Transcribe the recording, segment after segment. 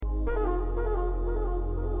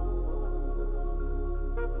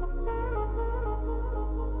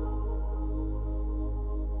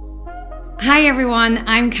Hi everyone,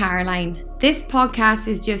 I'm Caroline. This podcast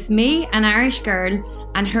is just me, an Irish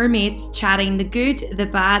girl, and her mates chatting the good, the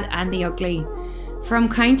bad and the ugly. From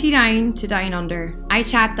County Down to Down Under, I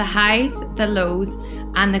chat the highs, the lows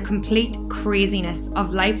and the complete craziness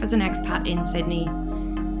of life as an expat in Sydney.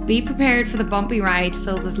 Be prepared for the bumpy ride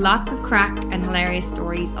filled with lots of crack and hilarious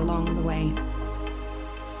stories along the way.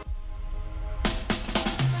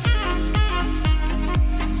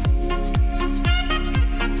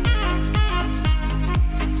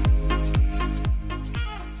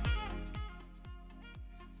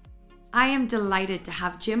 I am delighted to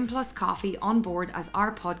have Gym Plus Coffee on board as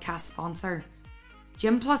our podcast sponsor.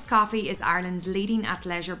 Gym Plus Coffee is Ireland's leading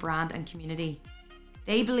athleisure brand and community.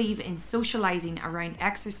 They believe in socialising around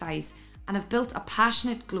exercise and have built a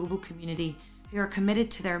passionate global community who are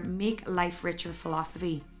committed to their Make Life Richer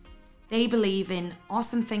philosophy. They believe in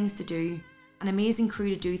awesome things to do, an amazing crew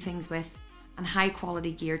to do things with, and high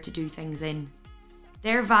quality gear to do things in.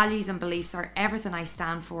 Their values and beliefs are everything I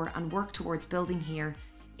stand for and work towards building here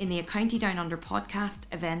in the County Down Under podcast,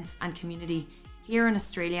 events and community here in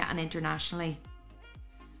Australia and internationally.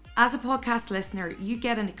 As a podcast listener, you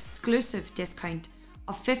get an exclusive discount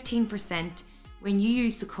of 15% when you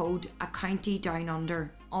use the code COUNTYDOWNUNDER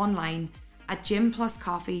online at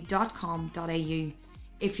gympluscoffee.com.au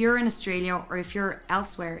if you're in Australia or if you're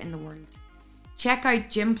elsewhere in the world. Check out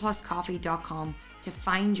gympluscoffee.com to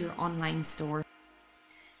find your online store.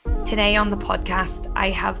 Today on the podcast, I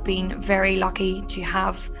have been very lucky to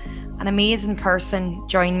have an amazing person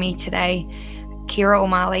join me today, Ciara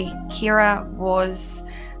O'Malley. Ciara was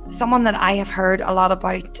someone that I have heard a lot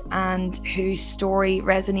about and whose story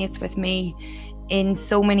resonates with me in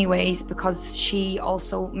so many ways because she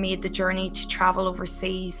also made the journey to travel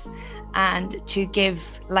overseas and to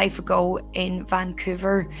give life a go in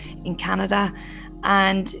Vancouver in Canada.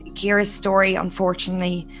 And Ciara's story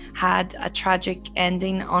unfortunately had a tragic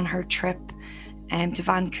ending on her trip to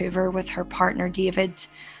Vancouver with her partner David,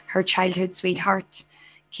 her childhood sweetheart.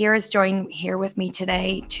 Ciara's joined here with me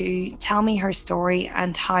today to tell me her story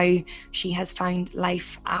and how she has found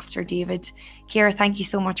life after David. Ciara, thank you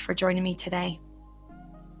so much for joining me today.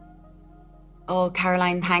 Oh,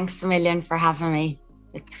 Caroline, thanks a million for having me.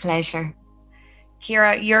 It's a pleasure.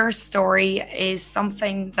 Ciara, your story is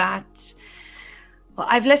something that, well,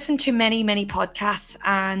 I've listened to many podcasts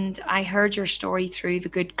and I heard your story through The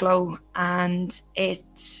Good Glow, and it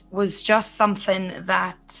was just something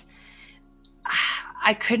that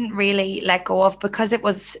I couldn't really let go of because it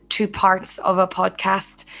was 2 parts of a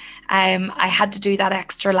podcast. I had to do that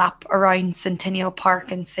extra lap around Centennial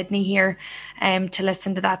Park in Sydney here to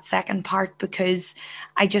listen to that second part because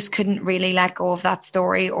I just couldn't really let go of that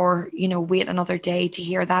story or, wait another day to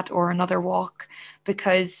hear that or another walk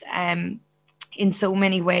because in so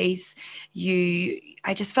many ways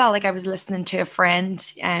I just felt like I was listening to a friend.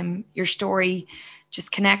 Your story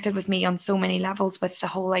just connected with me on so many levels with the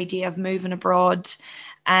whole idea of moving abroad,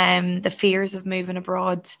 the fears of moving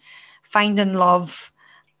abroad, finding love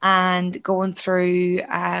and going through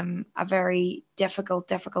a very difficult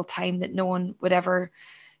time that no one would ever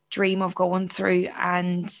dream of going through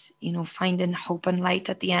and, finding hope and light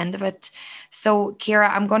at the end of it. So, Ciara,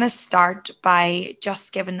 I'm going to start by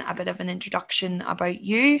just giving a bit of an introduction about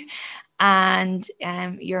you and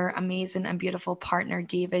your amazing and beautiful partner,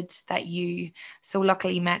 David, that you so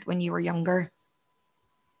luckily met when you were younger.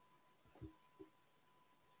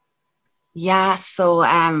 Yeah, so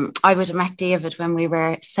I would have met David when we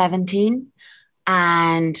were 17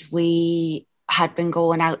 and we had been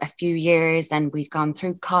going out a few years and we'd gone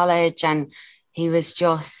through college, and he was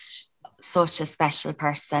just such a special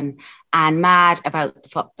person and mad about the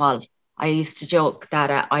football. I used to joke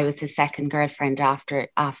that I was his second girlfriend after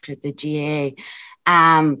the GAA.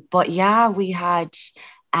 But yeah, we had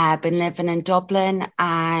been living in Dublin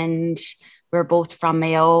and we're both from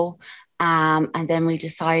Mayo. And then we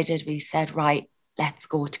said, right, let's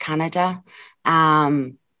go to Canada.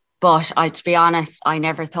 But to be honest, I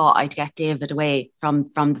never thought I'd get David away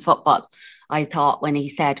from the football. I thought when he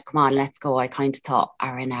said, come on, let's go, I kind of thought,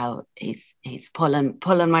 all right, now he's pulling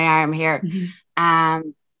my arm here.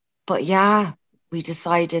 Mm-hmm. But yeah, we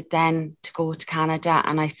decided then to go to Canada.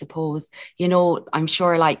 And I suppose, I'm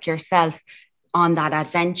sure like yourself on that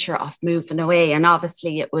adventure of moving away. And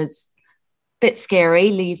obviously it was a bit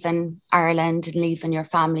scary leaving Ireland and leaving your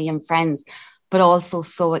family and friends, but also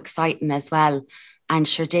so exciting as well. And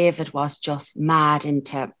sure, David was just mad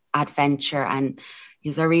into adventure and he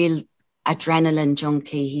was a real adrenaline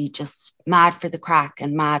junkie. He just mad for the crack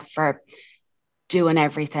and mad for doing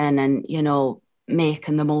everything and,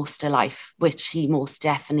 making the most of life, which he most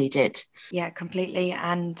definitely did. Yeah, completely.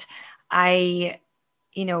 And I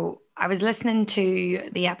I was listening to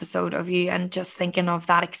the episode of you and just thinking of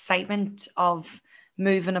that excitement of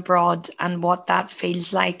moving abroad and what that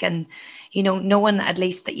feels like. And, knowing at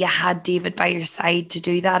least that you had David by your side to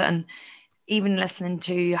do that. And even listening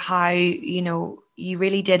to how, you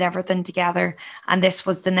really did everything together. And this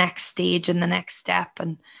was the next stage and the next step.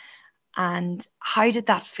 And how did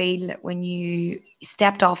that feel when you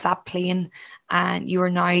stepped off that plane and you are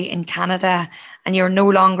now in Canada and you're no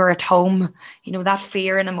longer at home? That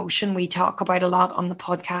fear and emotion we talk about a lot on the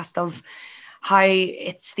podcast of how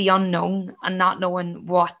it's the unknown and not knowing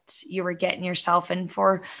what you were getting yourself in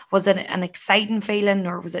for. Was it an exciting feeling,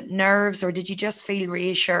 or was it nerves, or did you just feel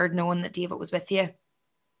reassured knowing that David was with you?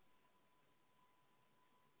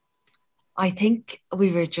 I think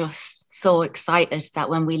we were just so excited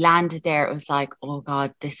that when we landed there, it was like, oh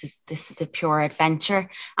God, this is a pure adventure.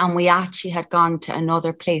 And we actually had gone to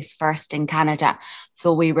another place first in Canada.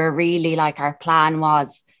 So we were really like, our plan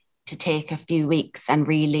was to take a few weeks and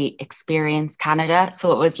really experience Canada.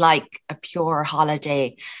 So it was like a pure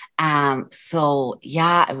holiday. So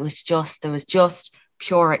yeah, there was just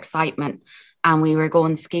pure excitement. And we were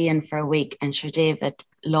going skiing for a week, and sure David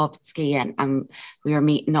loved skiing, and we were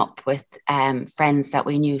meeting up with friends that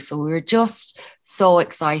we knew. So we were just so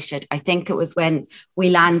excited. I think it was when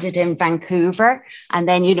we landed in Vancouver, and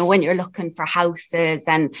then, when you're looking for houses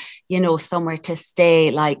and, somewhere to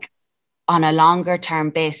stay, like on a longer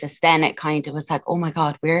term basis, then it kind of was like, oh my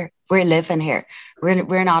God, we're living here.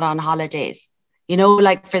 We're not on holidays.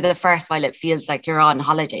 Like for the first while, it feels like you're on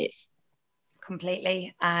holidays.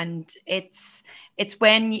 Completely. And it's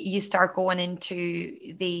when you start going into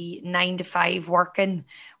the 9 to 5 working,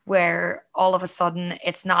 where all of a sudden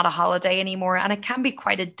it's not a holiday anymore, and it can be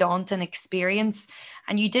quite a daunting experience.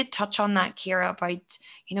 And you did touch on that, Ciara, about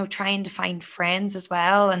trying to find friends as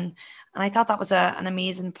well. And I thought that was an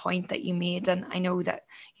amazing point that you made. And I know that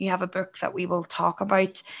you have a book that we will talk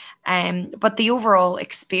about. But the overall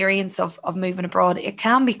experience of moving abroad, it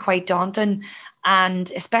can be quite daunting.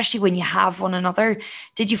 And especially when you have one another.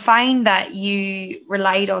 Did you find that you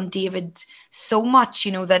relied on David so much,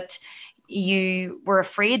 that you were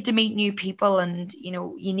afraid to meet new people, and,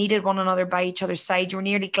 you needed one another by each other's side? You were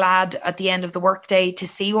nearly glad at the end of the workday to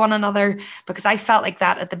see one another, because I felt like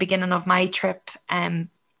that at the beginning of my trip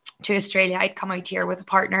to Australia. I'd come out here with a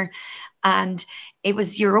partner, and it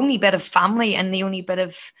was your only bit of family and the only bit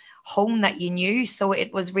of home that you knew. So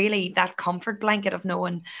it was really that comfort blanket of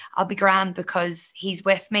knowing I'll be grand because he's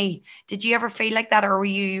with me. Did you ever feel like that, or were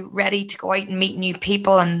you ready to go out and meet new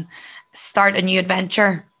people and start a new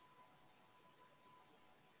adventure?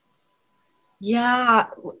 Yeah,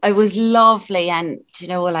 it was lovely. And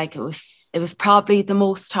like it was probably the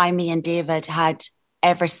most time me and David had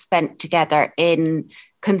ever spent together in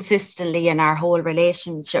consistently in our whole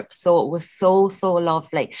relationship. So it was so, so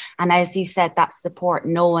lovely. And as you said, that support,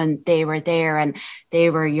 knowing they were there and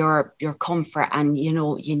they were your comfort, and you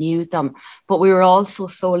knew them. But we were also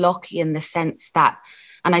so lucky in the sense that,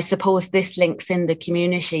 and I suppose this links in the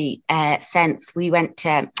community sense, we went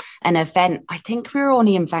to an event. I think we were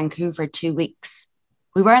only in Vancouver 2 weeks.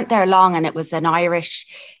 We weren't there long, and it was an Irish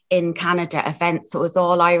in Canada event. So it was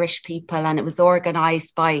all Irish people, and it was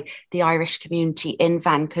organised by the Irish community in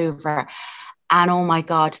Vancouver. And oh my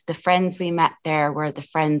God, the friends we met there were the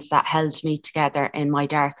friends that held me together in my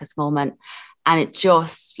darkest moment. And it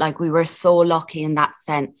just, like, we were so lucky in that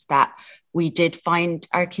sense that we did find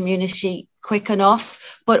our community quick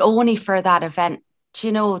enough, but only for that event.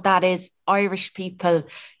 That is Irish people,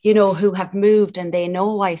 who have moved, and they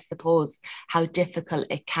know, I suppose, how difficult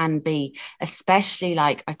it can be, especially,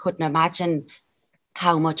 like, I couldn't imagine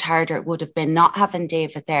how much harder it would have been not having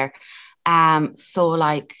David there. So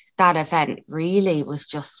like that event really it was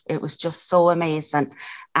just so amazing.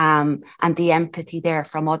 And the empathy there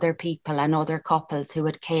from other people and other couples who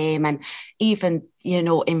had came, and even,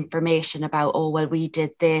 information about, oh, well, we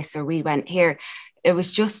did this or we went here. It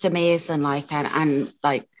was just amazing, like, and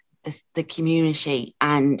like the community,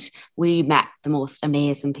 and we met the most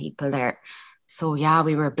amazing people there. So yeah,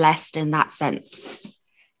 we were blessed in that sense.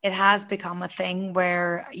 It has become a thing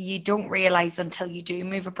where you don't realize until you do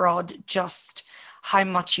move abroad just how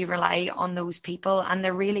much you rely on those people. And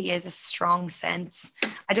there really is a strong sense.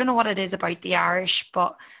 I don't know what it is about the Irish,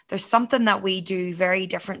 but there's something that we do very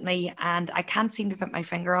differently. And I can't seem to put my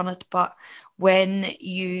finger on it. But when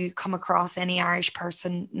you come across any Irish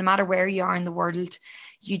person, no matter where you are in the world,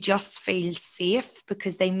 you just feel safe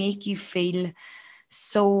because they make you feel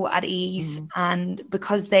so at ease, and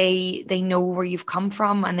because they know where you've come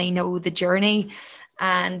from and they know the journey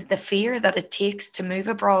and the fear that it takes to move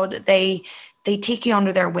abroad, they take you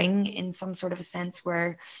under their wing in some sort of a sense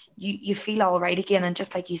where you feel all right again. And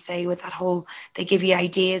just like you say, with that whole, they give you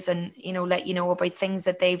ideas and, you know, let you know about things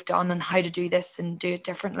that they've done and how to do this and do it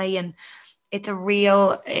differently. And it's a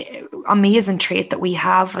real amazing trait that we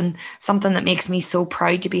have, and something that makes me so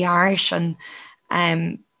proud to be Irish. And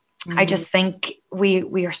I just think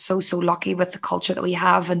we are so lucky with the culture that we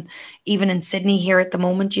have. And even in Sydney here at the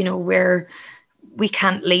moment, you know, where we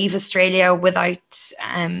can't leave Australia without,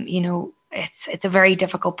 you know, it's a very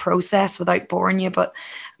difficult process without boring you, but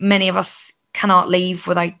many of us cannot leave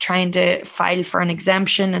without trying to file for an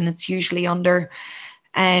exemption, and it's usually under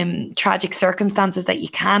tragic circumstances that you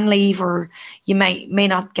can leave, or you may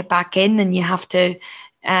not get back in, and you have to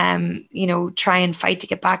you know, try and fight to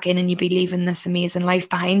get back in, and you'd be leaving this amazing life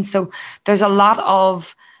behind. So there's a lot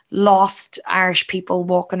of lost Irish people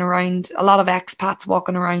walking around, a lot of expats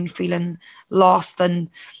walking around feeling lost and,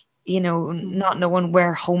 you know, not knowing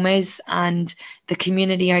where home is. And the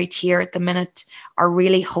community out here at the minute are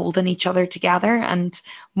really holding each other together, and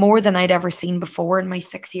more than I'd ever seen before in my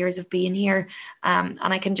 6 years of being here. And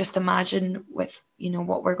I can just imagine with, you know,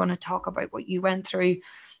 what we're going to talk about, what you went through,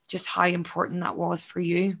 just how important that was for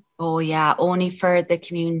you. Oh yeah, only for the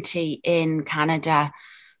community in Canada.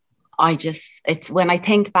 It's when I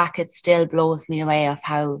think back, it still blows me away of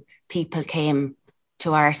how people came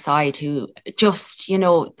to our side who just, you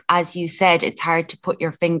know, as you said, it's hard to put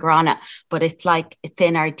your finger on it, but it's like it's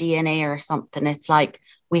in our DNA or something. It's like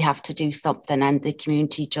we have to do something, and the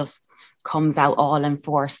community just comes out all in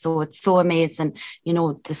force. So it's so amazing, you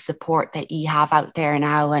know, the support that you have out there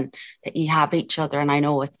now, and that you have each other. And I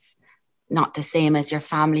know it's not the same as your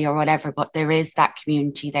family or whatever, but there is that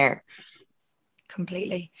community there.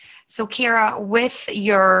 Completely. So Ciara, with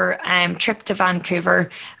your trip to Vancouver,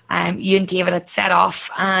 you and David had set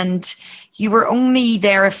off, and you were only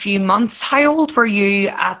there a few months. How old were you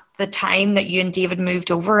at the time that you and David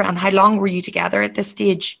moved over, and how long were you together at this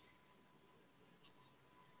stage?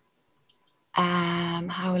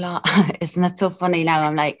 How long? Isn't that so funny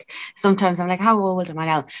now? Sometimes I'm like, how old am I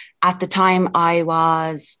now? At the time I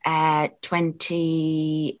was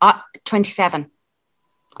 27.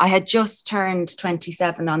 I had just turned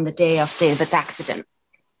 27 on the day of David's accident.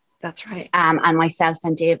 That's right. And myself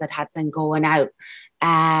and David had been going out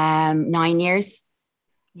 9 years.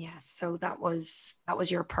 Yeah, so that was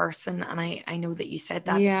your person. And I know that you said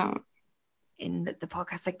that in the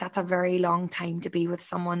podcast, like that's a very long time to be with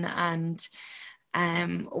someone.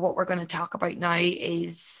 And what we're going to talk about now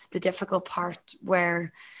is the difficult part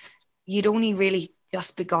where you'd only really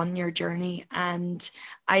just begun your journey. And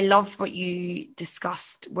I loved what you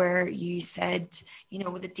discussed, where you said, you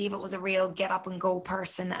know, that David was a real get up and go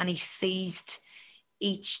person, and he seized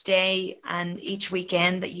each day and each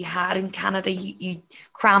weekend that you had in Canada. You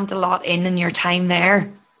crammed a lot in your time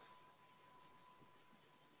there.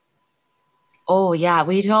 Oh yeah,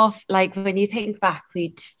 we'd off, like when you think back,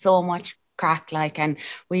 we'd so much crack, like, and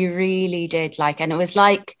we really did, like, and it was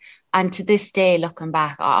like, and to this day, looking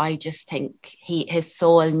back, I just think his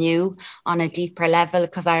soul knew on a deeper level.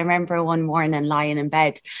 Because I remember one morning lying in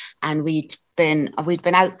bed, and we'd been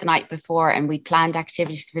out the night before, and we'd planned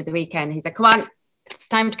activities for the weekend. He's like, "Come on, it's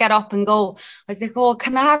time to get up and go." I was like, "Oh,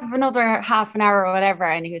 can I have another half an hour or whatever?"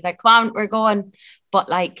 And he was like, "Come on, we're going." But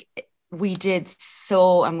like, we did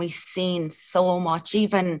so, and we seen so much,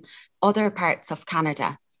 even other parts of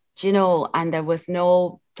Canada, you know, and there was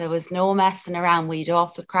no messing around. We'd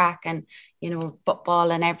awful crack, and, you know,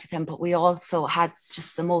 football and everything, but we also had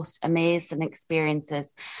just the most amazing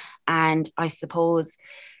experiences. And I suppose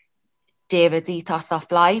David's ethos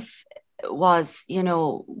of life was, you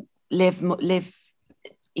know, live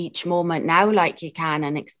each moment now like you can,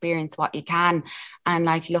 and experience what you can. And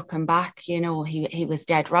like, looking back, you know, he was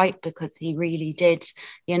dead right, because he really did,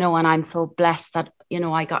 you know, and I'm so blessed that, you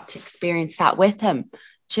know, I got to experience that with him,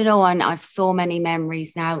 you know. And I've so many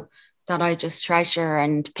memories now that I just treasure,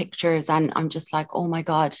 and pictures, and I'm just like, oh my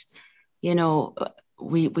God, you know,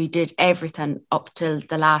 we did everything up till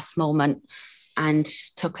the last moment, and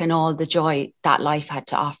took in all the joy that life had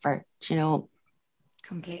to offer, you know.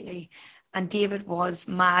 Completely. And David was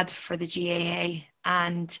mad for the GAA,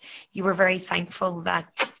 and you were very thankful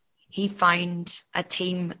that he found a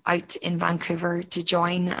team out in Vancouver to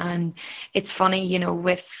join. And it's funny, you know,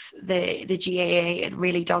 with the GAA, it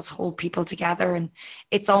really does hold people together. And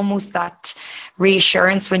it's almost that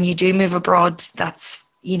reassurance when you do move abroad, that's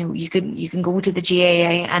you know, you can go to the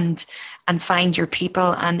GAA and find your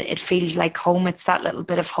people, and it feels like home. It's that little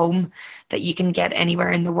bit of home that you can get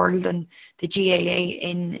anywhere in the world. And the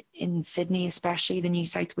GAA in Sydney, especially the New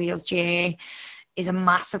South Wales GAA, is a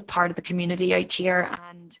massive part of the community out here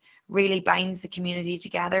and really binds the community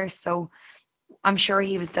together. So I'm sure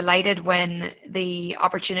he was delighted when the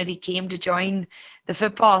opportunity came to join the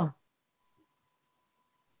football.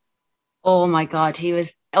 Oh my God, he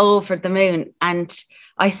was over the moon. And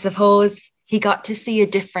I suppose he got to see a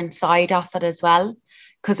different side of it as well,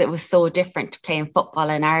 because it was so different to playing football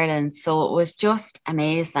in Ireland. So it was just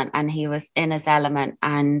amazing. And he was in his element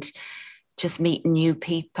and just meeting new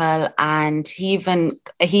people. And he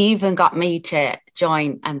even got me to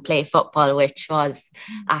join and play football, which was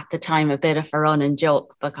at the time a bit of a running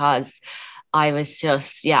joke, because I was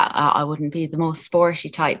just, yeah, I wouldn't be the most sporty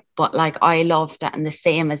type, but like I loved it. And the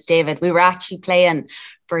same as David, we were actually playing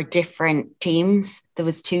for different teams. There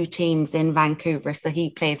was two teams in Vancouver. So he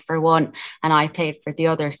played for one and I played for the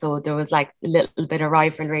other. So there was like a little bit of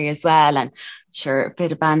rivalry as well. And sure, a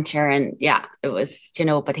bit of banter. And yeah, it was, you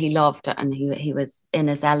know, but he loved it and he was in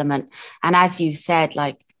his element. And as you said,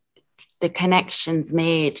 like the connections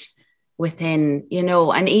made within, you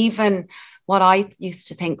know, and even what I used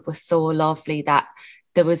to think was so lovely, that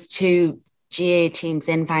there was two GA teams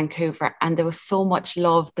in Vancouver and there was so much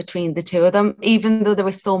love between the two of them, even though there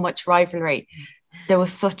was so much rivalry. There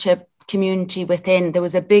was such a community within, there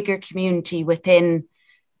was a bigger community within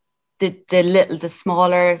the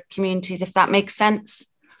smaller communities, if that makes sense.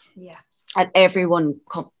 Yeah. And everyone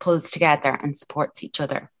pulls together and supports each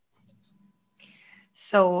other.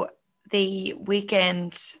 So the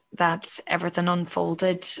weekend that everything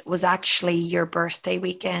unfolded was actually your birthday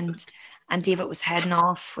weekend, and David was heading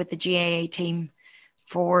off with the GAA team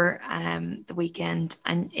for the weekend,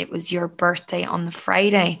 and it was your birthday on the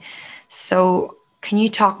Friday. So can you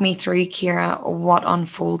talk me through, Ciara, what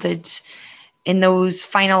unfolded in those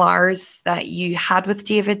final hours that you had with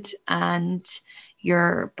David and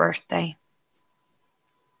your birthday?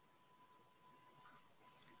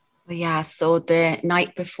 Well, yeah, so the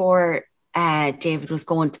night before David was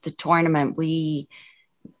going to the tournament,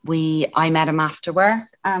 I met him after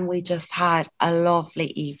work and we just had a lovely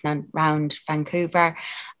evening round Vancouver,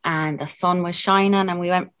 and the sun was shining and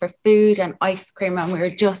we went for food and ice cream and we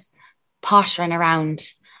were just pottering around.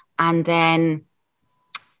 And then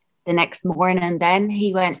the next morning then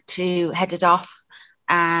he headed off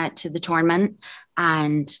to the tournament,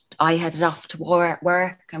 and I headed off to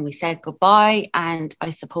work and we said goodbye. And I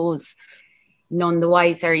suppose none the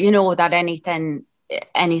wiser, you know, that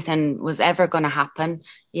anything was ever going to happen,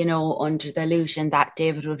 you know, under the illusion that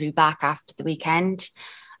David would be back after the weekend.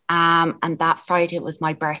 And that Friday was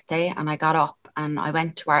my birthday, and I got up and I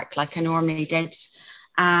went to work like I normally did.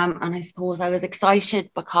 And I suppose I was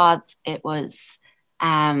excited because it was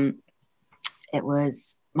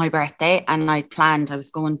my birthday, and I was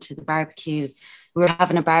going to the barbecue. We were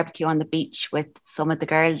having a barbecue on the beach with some of the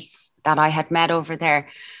girls that I had met over there.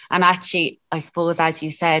 And actually, I suppose, as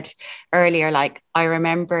you said earlier, like I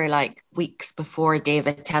remember like weeks before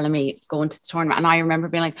David telling me going to the tournament, and I remember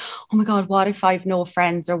being like, oh my God, what if I've no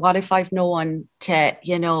friends, or what if I've no one to,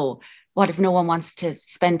 you know, what if no one wants to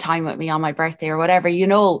spend time with me on my birthday or whatever, you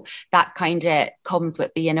know, that kind of comes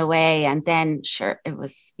with being away. And then sure, it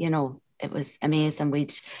was, you know, it was amazing.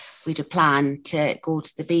 We'd a plan to go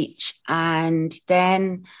to the beach, and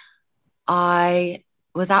then I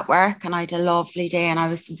was at work and I had a lovely day and I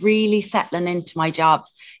was really settling into my job.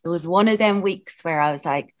 It was one of them weeks where I was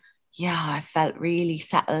like, yeah, I felt really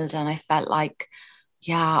settled and I felt like,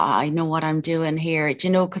 yeah, I know what I'm doing here, do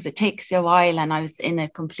you know, because it takes you a while, and I was in a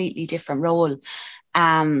completely different role.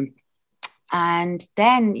 And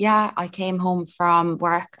then, yeah, I came home from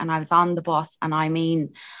work and I was on the bus, and I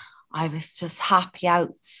mean, I was just happy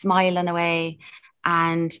out, smiling away.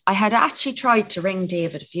 And I had actually tried to ring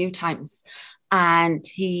David a few times and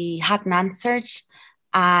he hadn't answered.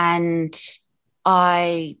 And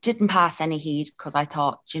I didn't pass any heed because I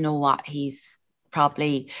thought, you know what, he's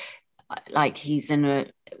probably like his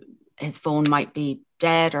phone might be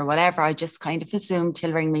dead or whatever. I just kind of assumed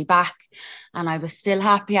he'll ring me back. And I was still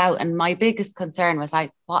happy out. And my biggest concern was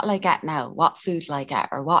like, what'll I get now? What food will I get?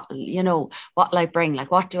 Or what, you know, what'll I bring?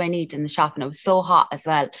 Like, what do I need in the shop? And it was so hot as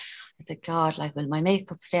well. I was like, God, like, will my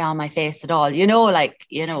makeup stay on my face at all? You know, like,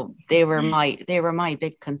 you know, they were my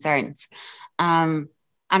big concerns. And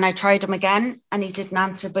I tried him again and he didn't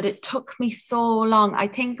answer, but it took me so long. I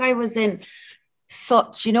think I was in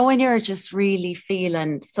such, you know, when you're just really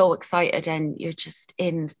feeling so excited and you're just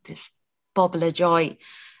in this bubble of joy,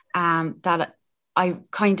 that I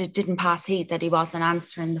kind of didn't pass heed that he wasn't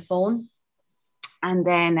answering the phone. And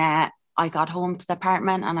then I got home to the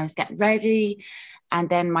apartment and I was getting ready. And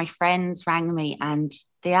then my friends rang me and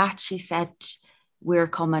they actually said, we're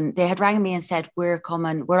coming. They had rang me and said, we're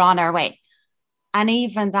coming, we're on our way. And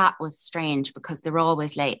even that was strange because they were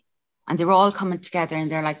always late and they were all coming together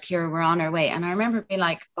and they're like, Ciara, we're on our way. And I remember being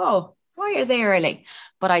like, oh, why are they early?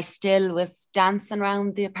 But I still was dancing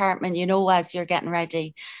around the apartment, you know, as you're getting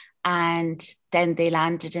ready. And then they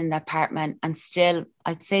landed in the apartment. And still,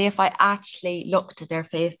 I'd say if I actually looked at their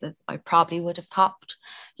faces, I probably would have topped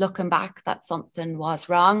looking back that something was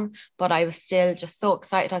wrong. But I was still just so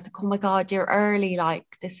excited. I was like, oh my God, you're early. Like,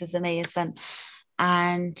 this is amazing.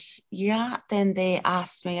 And yeah, then they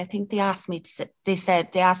asked me, I think they asked me to sit, they said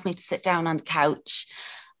they asked me to sit down on the couch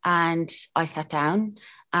and I sat down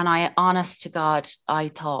and I, honest to God, I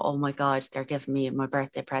thought, oh my God, they're giving me my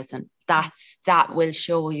birthday present. That will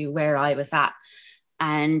show you where I was at.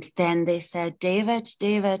 And then they said, David,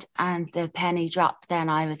 David, and the penny dropped. Then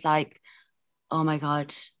I was like, oh my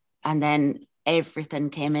God. And then everything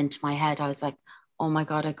came into my head. I was like, oh my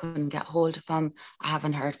God, I couldn't get hold of him. I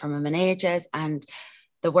haven't heard from him in ages. And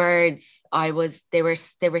the words they were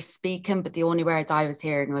speaking, but the only words I was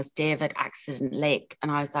hearing was David Accident Lake.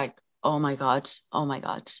 And I was like, oh my God, oh my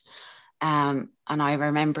God. And I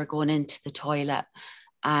remember going into the toilet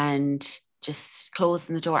and just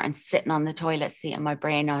closing the door and sitting on the toilet seat in my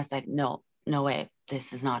brain. I was like, no, no way,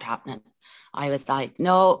 this is not happening. I was like,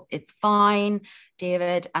 no, it's fine,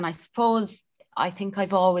 David. And I suppose I think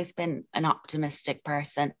I've always been an optimistic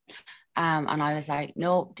person. And I was like,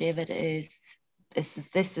 no, David is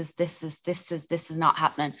this is not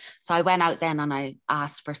happening. So I went out then and I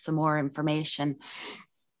asked for some more information.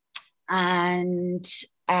 And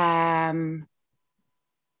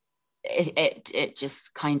it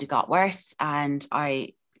just kind of got worse. And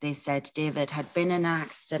they said David had been in an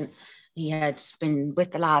accident. He had been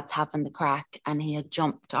with the lads having the crack and he had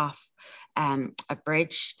jumped off a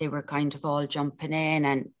bridge. They were kind of all jumping in,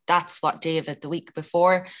 and that's what David, the week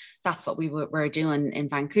before, that's what we were doing in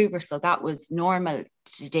Vancouver. So that was normal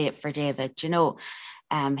today for David, you know.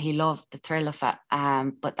 He loved the thrill of it,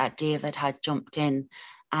 but that David had jumped in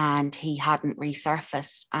and he hadn't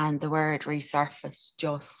resurfaced. And the word resurfaced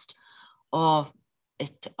just, oh,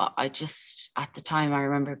 I just, at the time, I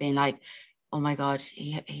remember being like, oh my God,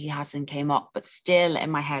 he hasn't came up. But still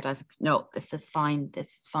in my head, I was like, no, this is fine. This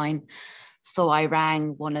is fine. So I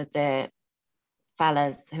rang one of the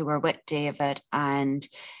fellas who were with David and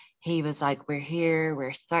he was like, we're here,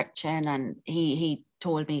 we're searching. And he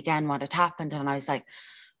told me again what had happened. And I was like,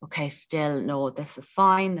 okay, still, no, this is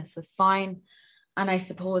fine. This is fine. And I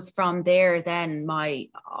suppose from there, then I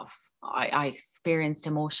experienced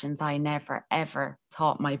emotions I never, ever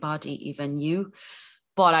thought my body even knew.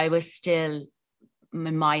 But I was still,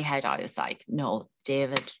 in my head, I was like, no,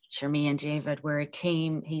 David, sure, me and David, we're a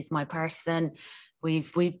team. He's my person.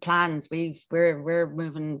 We've plans. We're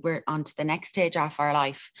moving. We're on to the next stage of our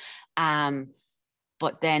life.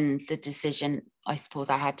 But then the decision, I suppose,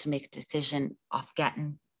 I had to make a decision of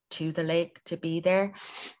getting to the lake to be there.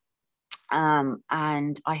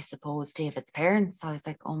 And I suppose David's parents, I was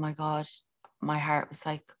like, oh my God, my heart was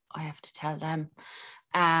like, I have to tell them.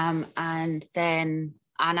 And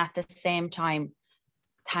at the same time,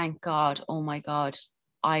 thank God, oh my God,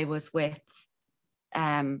 I was with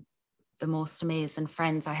the most amazing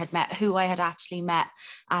friends I had met, who I had actually met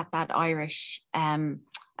at that Irish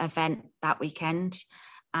event that weekend.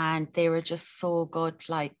 And they were just so good,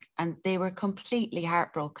 like, and they were completely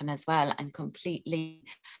heartbroken as well and completely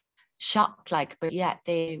shocked, like, but yet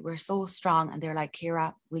they were so strong and they're like,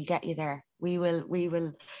 Ciara, we'll get you there. We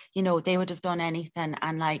will, you know, they would have done anything.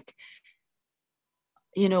 And like,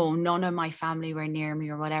 you know, none of my family were near me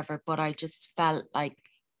or whatever, but I just felt like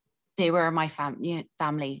they were my family,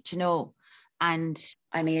 you know. And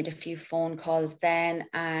I made a few phone calls then,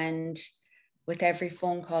 and with every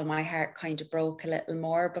phone call, my heart kind of broke a little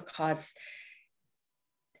more because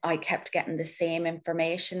I kept getting the same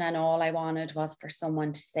information, and all I wanted was for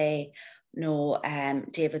someone to say, no,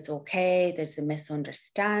 David's okay, there's a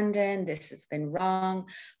misunderstanding, this has been wrong.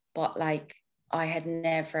 But like, I had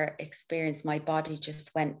never experienced, my body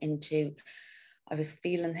just went into, I was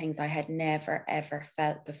feeling things I had never, ever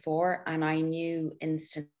felt before. And I knew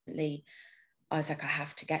instantly, I was like, I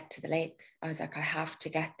have to get to the lake. I was like, I have to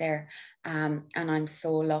get there. And I'm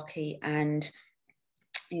so lucky. And,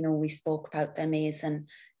 you know, we spoke about the amazing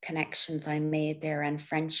connections I made there and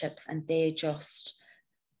friendships, and they just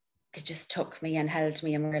took me and held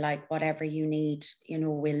me and were like, whatever you need, you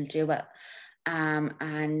know, we'll do it.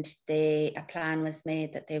 And a plan was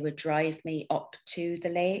made that they would drive me up to the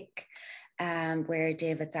lake where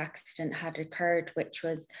David's accident had occurred, which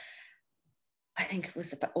was I think it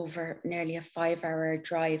was about over nearly a 5 hour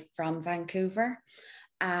drive from Vancouver.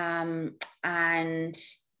 And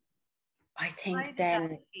I How think did that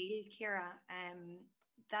then, feel, Ciara?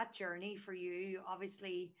 That journey for you,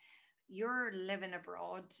 obviously, you're living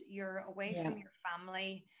abroad, you're away yeah, from your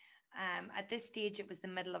family. At this stage, it was the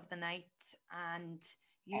middle of the night, and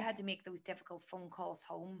you had to make those difficult phone calls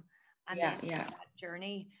home, and yeah, then yeah. that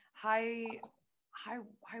journey. How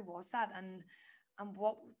was that? And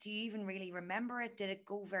what do you even really remember it? Did it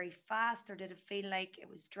go very fast, or did it feel like it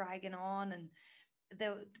was dragging on? And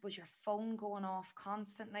was your phone going off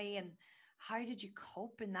constantly? And how did you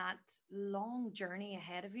cope in that long journey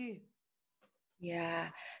ahead of you? Yeah.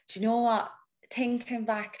 Do you know what? Thinking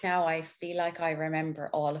back now, I feel like I remember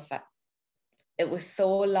all of it. It was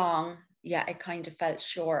so long. Yeah, it kind of felt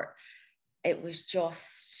short. It was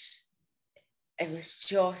just,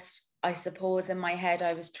 I suppose in my head,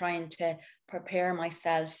 I was trying to prepare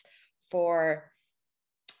myself for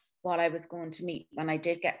what I was going to meet when I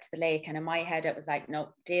did get to the lake. And in my head, it was like, no,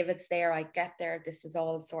 David's there. I get there. This is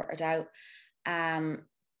all sorted out. Um,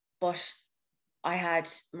 but I had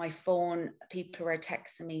my phone, people were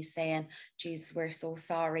texting me saying, geez, we're so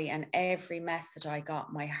sorry. And every message I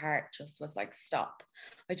got, my heart just was like, stop.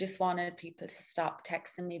 I just wanted people to stop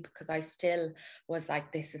texting me because I still was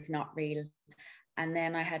like, this is not real. And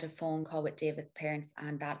then I had a phone call with David's parents,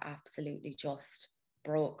 and that absolutely just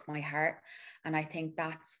broke my heart. And I think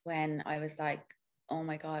that's when I was like, oh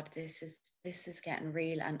my God, this is getting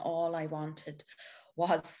real. And all I wanted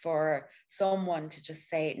was for someone to just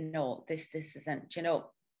say, no, this isn't,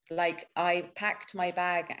 like I packed my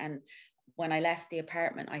bag, and when I left the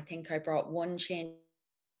apartment, I think I brought one change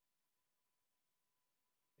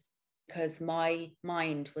because my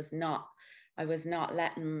mind was not, I was not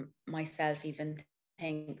letting myself even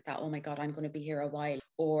think that, oh my God, I'm going to be here a while,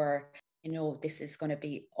 or, this is going to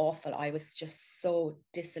be awful. I was just so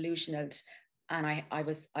disillusioned. And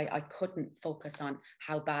I couldn't focus on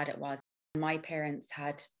how bad it was. My parents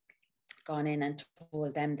had gone in and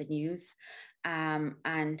told them the news.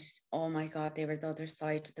 And oh my God, they were the other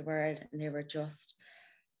side of the world, and they were just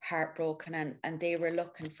heartbroken, and they were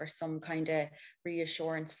looking for some kind of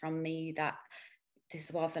reassurance from me that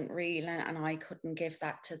this wasn't real, and I couldn't give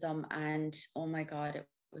that to them. And oh my God, it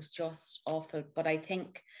was just awful. But I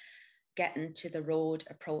think getting to the road,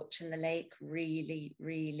 approaching the lake, really,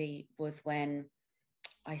 really was when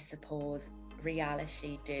I suppose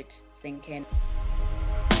reality did sink in.